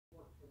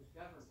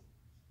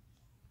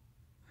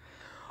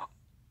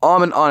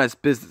I'm an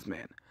honest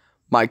businessman.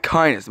 My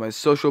kindness, my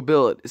social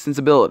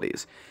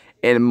sensibilities,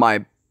 and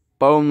my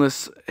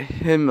boneless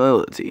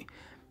humility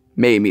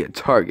made me a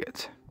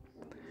target.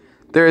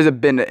 There has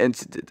been an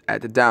incident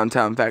at the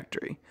downtown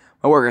factory.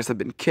 My workers have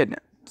been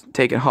kidnapped,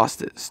 taken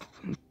hostage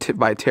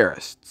by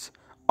terrorists,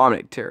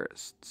 omnic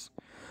terrorists.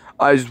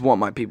 I just want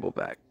my people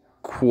back,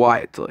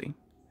 quietly.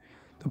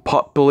 The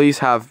police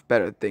have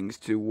better things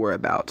to worry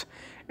about,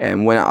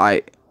 and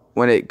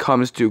when it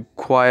comes to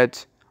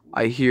quiet,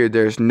 I hear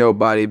there's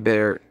nobody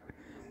better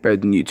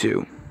than you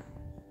two.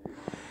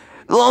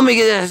 Let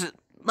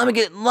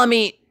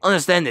me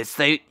understand this,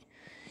 dude.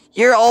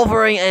 You're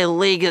offering a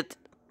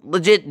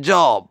legit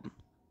job,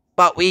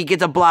 but we get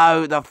to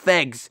blow the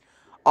figs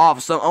off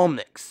some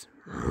omnics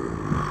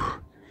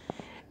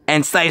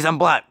and save some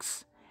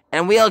blokes,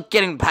 and we are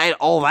getting paid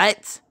all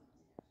that.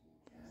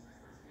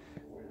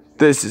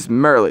 This is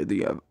merely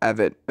the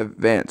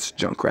advance,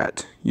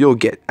 Junkrat. You'll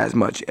get as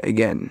much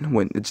again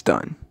when it's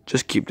done.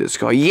 Just keep this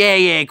quiet.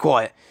 Yeah,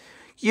 quiet.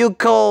 You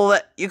call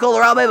the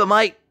right paper,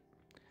 mate.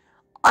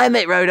 I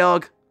admit,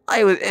 Roadhog.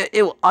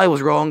 I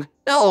was wrong.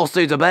 Not all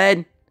suits are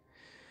bad.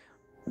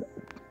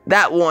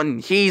 That one,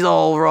 he's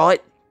all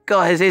right.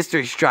 Got his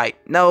history straight.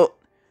 Knows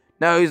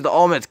the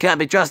omens can't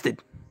be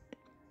trusted.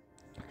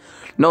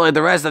 Not like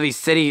the rest of these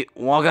city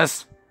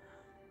walkers.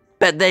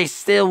 Bet they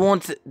still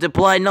want to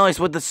play nice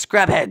with the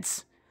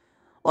scrapheads.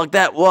 Like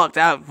that worked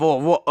out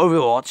for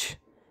Overwatch.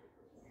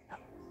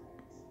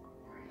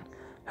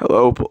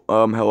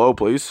 Hello,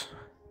 please.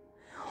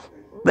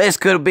 This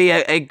could be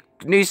a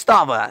new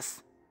start for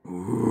us.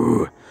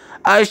 Ooh.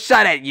 Oh,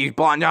 shut it, you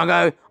blind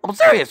Django. I'm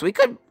serious, we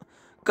could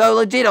go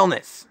legit on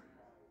this.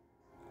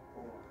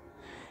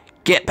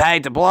 Get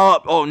paid to blow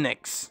up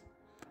omnics.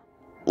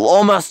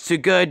 Almost too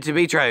good to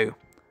be true.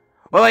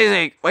 Wait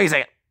a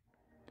second.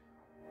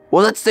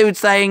 Was that dude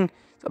saying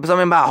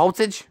something about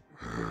voltage?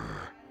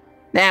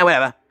 Nah,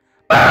 whatever.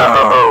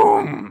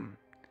 Boom!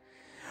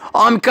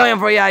 I'm coming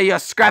for you, you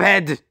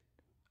scraphead.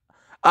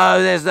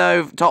 Oh, there's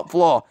no top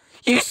floor.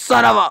 You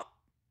son of a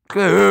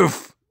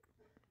goof.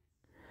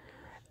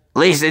 At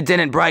least it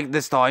didn't break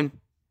this time.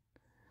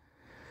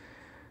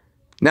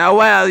 Now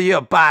where are you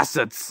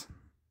bastards?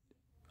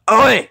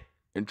 Oi!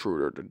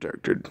 Intruder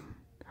detected.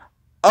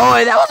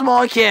 Oi, that was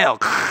my kill.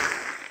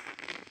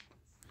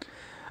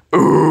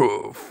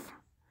 Oof.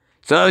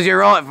 So you're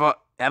right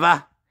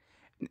forever.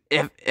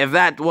 If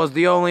that was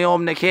the only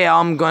omnic here,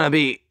 I'm gonna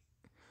be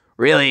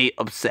really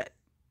upset.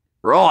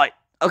 Right,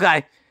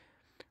 okay.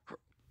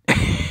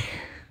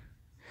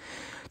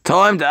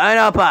 Time to earn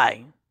our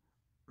pay.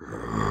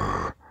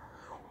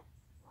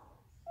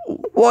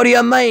 What do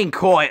you mean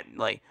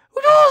quietly?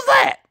 What was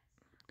that?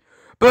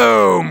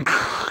 Boom!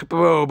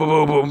 Boom,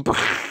 boom, boom, boom.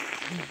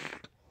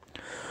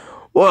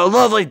 What a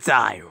lovely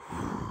day.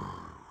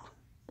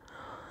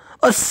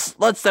 Let's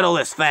settle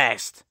this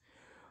fast.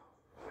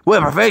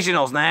 We're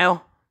professionals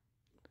now.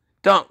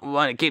 Don't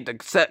want to keep the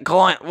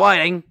client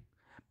waiting.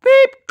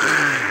 Beep.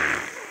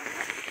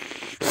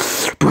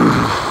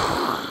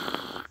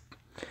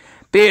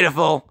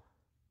 Beautiful.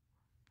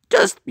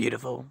 Just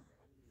beautiful.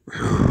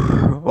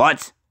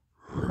 What?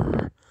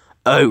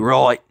 Oh,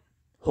 right.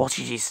 What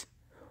is this?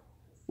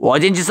 Why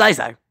didn't you say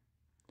so?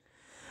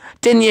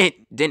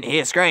 Didn't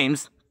hear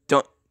screams.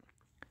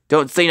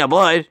 Don't see no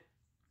blood.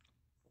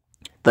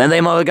 Then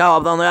they might go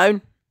up on their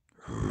own.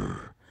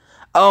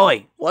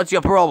 Oi, what's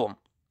your problem?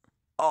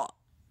 Oh.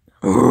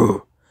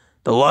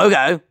 The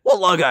logo? What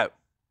logo?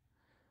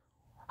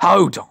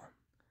 Hold on.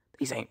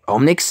 These ain't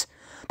omnics.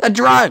 They're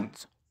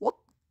drones. What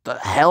the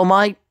hell,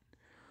 mate?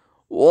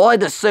 Why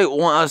does the suit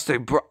want us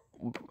to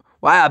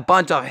wear a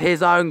bunch of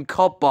his own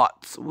cop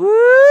bots? Woo!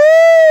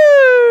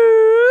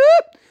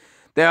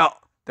 They're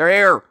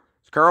here.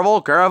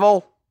 Careful.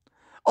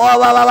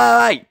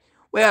 Oh, wait.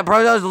 We got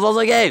prototypes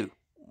like you.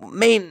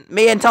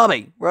 Me and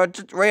Tommy. We're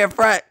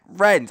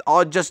friends.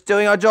 I'm just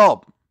doing our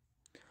job.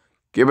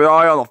 Keep an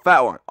eye on the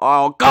fat one.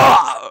 Oh,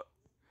 God!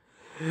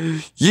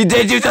 You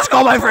just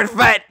call my friend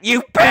fat,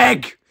 you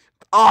pig!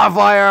 On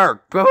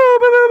fire! Boo, boo,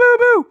 boo,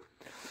 boo,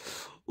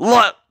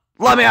 boo.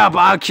 Let me up,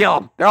 I'll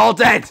kill them. They're all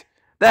dead.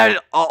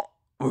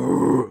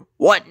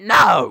 What?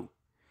 No!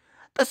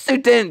 The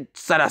suit didn't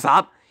set us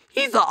up.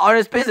 He's an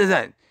honest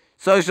businessman.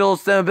 Social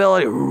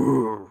stability.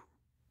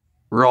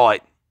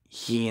 Right.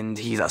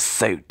 He's a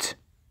suit.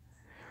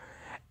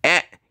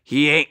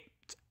 He ain't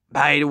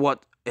paid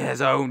what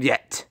his own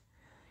yet.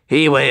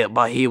 He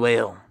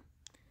will.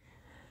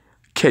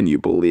 Can you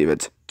believe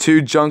it?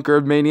 2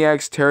 Junkrat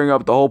maniacs tearing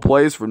up the whole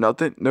place for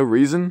nothing, no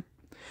reason?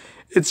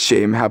 It's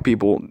shame how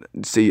people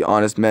see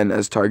honest men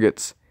as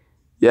targets.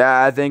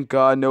 Yeah, thank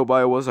God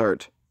nobody was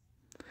hurt.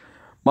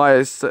 My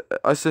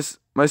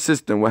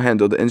assistant will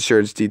handle the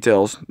insurance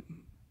details.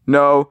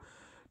 No,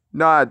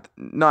 not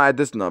at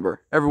this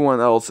number. Everyone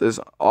else is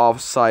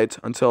off-site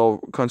until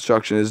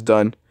construction is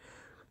done.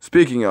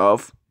 Speaking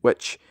of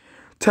which,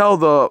 tell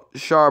the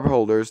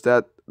shareholders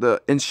that the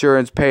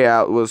insurance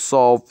payout will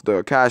solve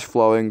the cash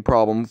flowing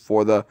problem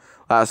for the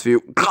last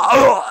few.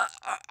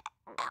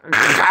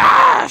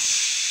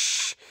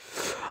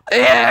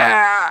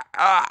 Yeah.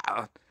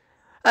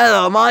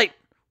 Hello, mate.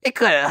 You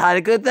could have had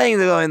a good thing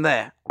to go in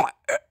there.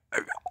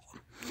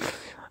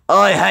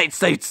 I hate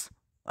suits.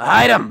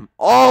 I hate them.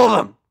 All of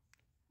them.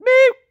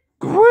 Beep.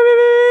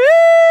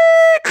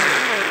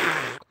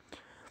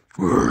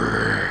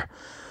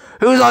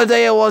 Whose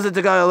idea was it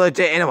to go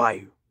legit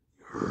anyway?